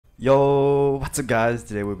Yo, what's up guys?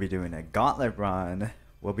 Today we'll be doing a gauntlet run.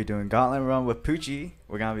 We'll be doing gauntlet run with Poochie.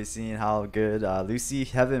 We're gonna be seeing how good Lucci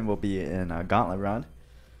Heaven will be in a gauntlet run.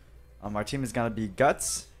 Our team is gonna be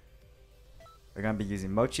Guts. We're gonna be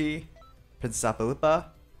using Mochi, Princess Apalupa,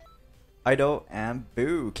 Ido, and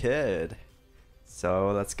Boo Kid.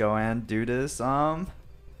 So let's go and do this gauntlet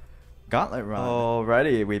run.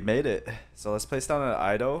 Alrighty, we made it. So let's place down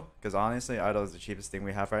an Ido, because honestly Ido is the cheapest thing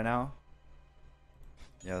we have right now.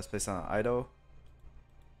 Yeah, let's place on Ido.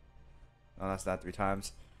 No, that's not 3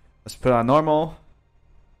 times. Let's put on normal.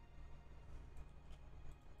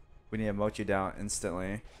 We need a Mochi down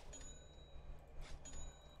instantly.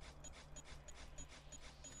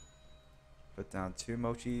 Put down 2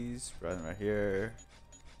 Mochis. Right here.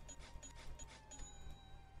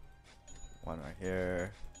 1 right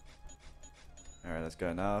here. Alright, that's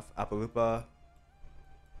good enough. Apalupa.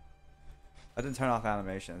 I didn't turn off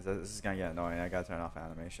animations. This is gonna get annoying. I gotta turn off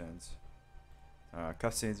animations.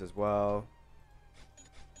 Cutscenes as well.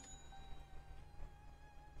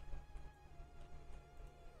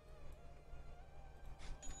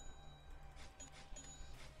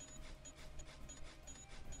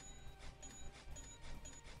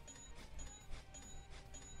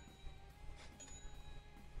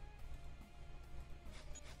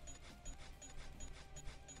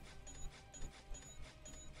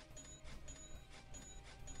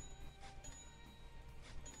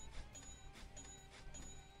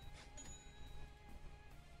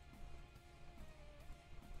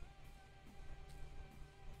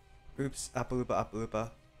 Oops, Apalupa.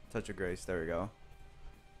 Touch of Grace, there we go.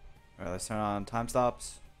 Alright, let's turn on time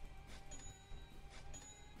stops.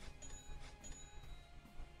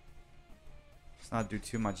 Let's not do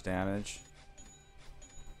too much damage.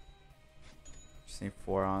 Just need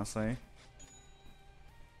 4, honestly.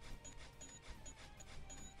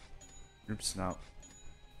 Oops, no.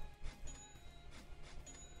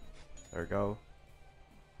 There we go.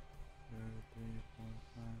 2, 3, 4,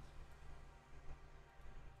 5.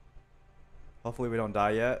 Hopefully we don't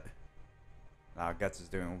die yet. Nah, Guts is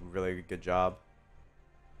doing a really good job.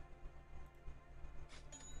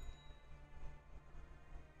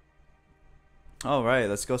 Alright,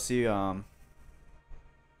 let's go see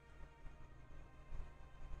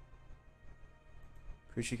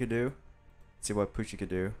Poochie could do. Let's see what Poochie could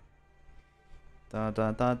do. Dun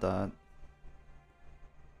dun dun dun.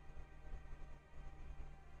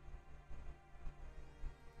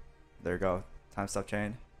 There we go. Time stop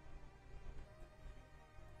chain.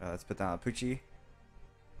 Let's put down a Poochie.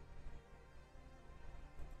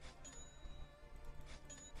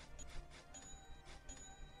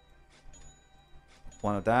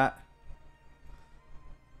 One of that.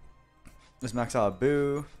 Let's max out a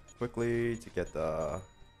Boo quickly to get the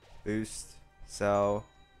boost. Sell.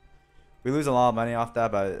 We lose a lot of money off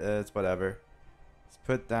that, but it's whatever. Let's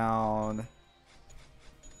put down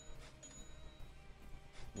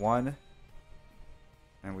 1.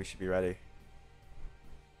 And we should be ready.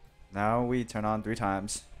 Now we turn on 3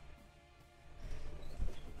 times.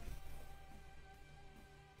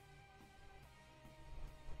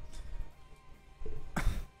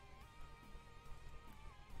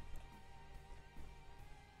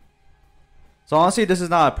 So honestly, this is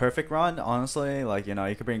not a perfect run. Honestly, like, you know,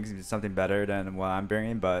 you could bring something better than what I'm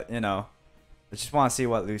bringing, but you know, I just want to see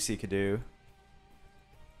what Lucci could do.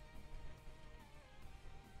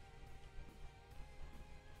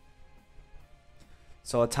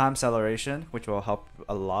 So a time acceleration, which will help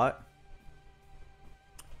a lot.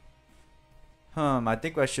 I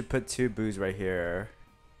think I should put 2 Boos right here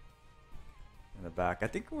in the back. I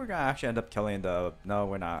think we're gonna actually end up killing the. No,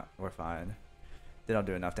 we're not. We're fine. They don't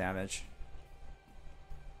do enough damage.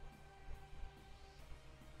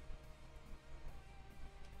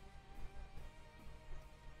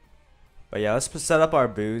 But yeah, let's set up our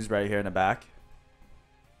Boos right here in the back.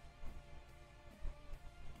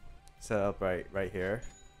 Set up right here.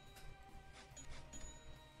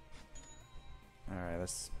 Alright,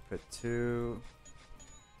 let's put 2.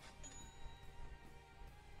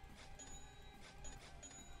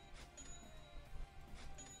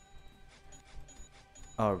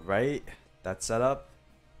 Alright, that's set up.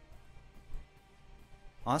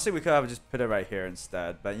 Honestly, we could have just put it right here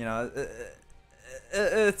instead, but you know,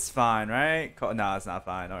 it's fine, right? No, it's not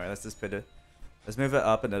fine. Alright, let's just put it. Let's move it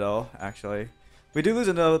up a little, actually. We do lose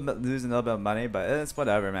a little bit of money, but it's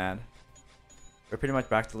whatever, man. We're pretty much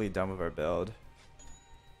practically done with our build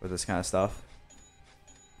with this kind of stuff.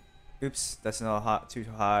 Oops, that's a little too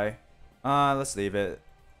high. Let's leave it.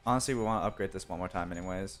 Honestly, we want to upgrade this one more time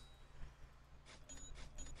anyways.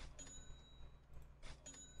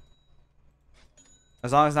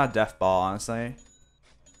 As long as it's not death ball, honestly.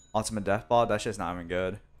 Ultimate Death Ball, that shit's not even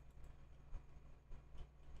good.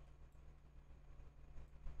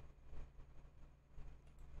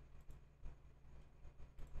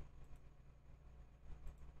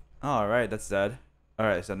 Alright, that's dead.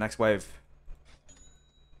 Alright, so next wave.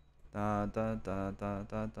 Turn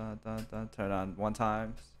on 1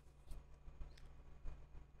 time.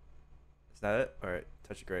 Is that it? Alright,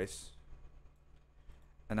 Touch of Grace.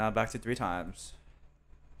 And now back to 3 times.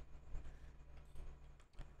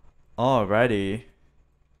 Alrighty.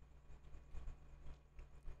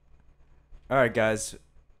 Alright guys.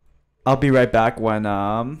 I'll be right back when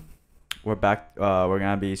we're back. We're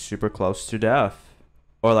gonna be super close to death.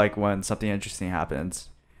 Or like when something interesting happens.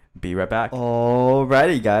 Be right back.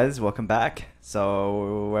 Alrighty guys, welcome back.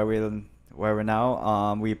 So where we're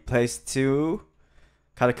now, we placed 2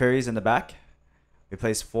 Katakuris in the back. We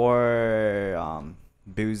placed 4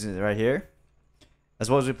 Boos right here. As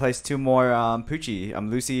well as we placed 2 more Poochie,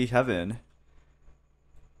 Lucci Heaven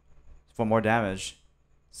for more damage.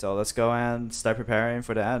 So let's go and start preparing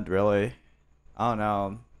for the end, really. I don't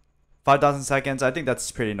know. 5,000 seconds, I think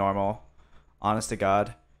that's pretty normal. Honest to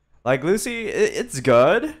God. Like, Lucci, it's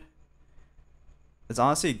good. It's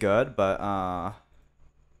honestly good, but,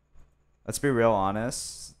 let's be real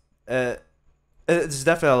honest. It's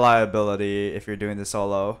definitely a liability if you're doing the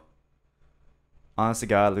solo. Honest to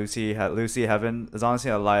God, Lucci Heaven is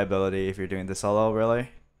honestly a liability if you're doing the solo, really.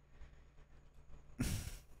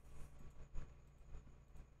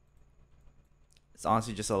 It's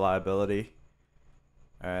honestly just a liability.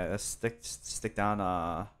 Alright, let's stick down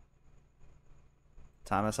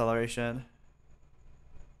time acceleration.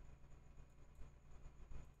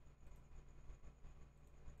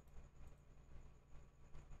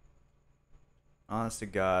 Honest to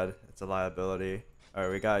God, it's a liability.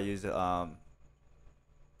 Alright, we gotta use it.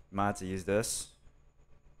 Might have to use this.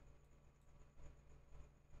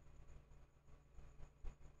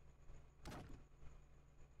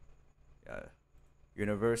 Yeah.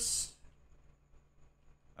 Universe.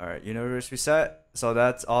 Alright, universe reset. So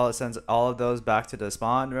that's all, it sends all of those back to the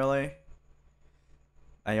spawn, really.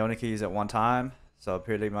 And you only can use it 1 time. So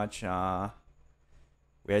pretty much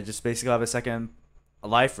we just basically have a second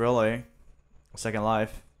life, really. A second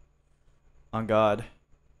life. On God.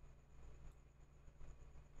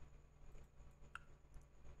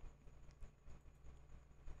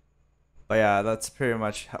 But yeah, that's pretty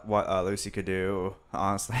much what Lucci could do,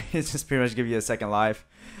 honestly. It's just pretty much give you a second life.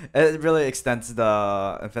 It really extends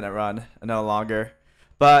the infinite run no longer.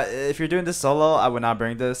 But if you're doing this solo, I would not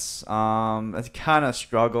bring this. It kind of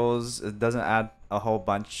struggles. It doesn't add a whole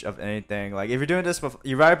bunch of anything. Like, if you're doing this,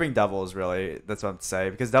 you rather bring Devils, really. That's what I'm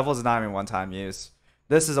saying. Because Devils is not even 1-time use.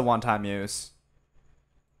 This is a 1-time use.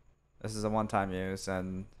 This is a 1-time use,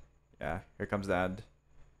 and yeah, here comes the end.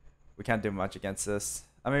 We can't do much against this.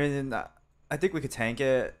 I mean, I think we could tank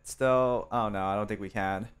it still. Oh no, I don't think we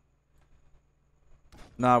can.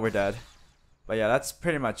 No, we're dead. But yeah, that's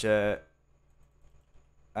pretty much it.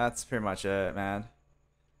 That's pretty much it, man.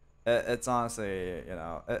 It's honestly, you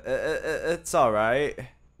know, it's alright.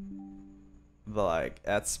 But like,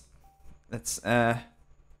 it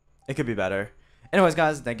could be better. Anyways,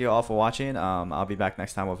 guys, thank you all for watching. I'll be back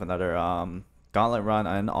next time with another Gauntlet run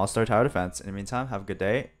and All-Star Tower Defense. In the meantime, have a good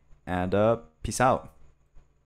day, and peace out.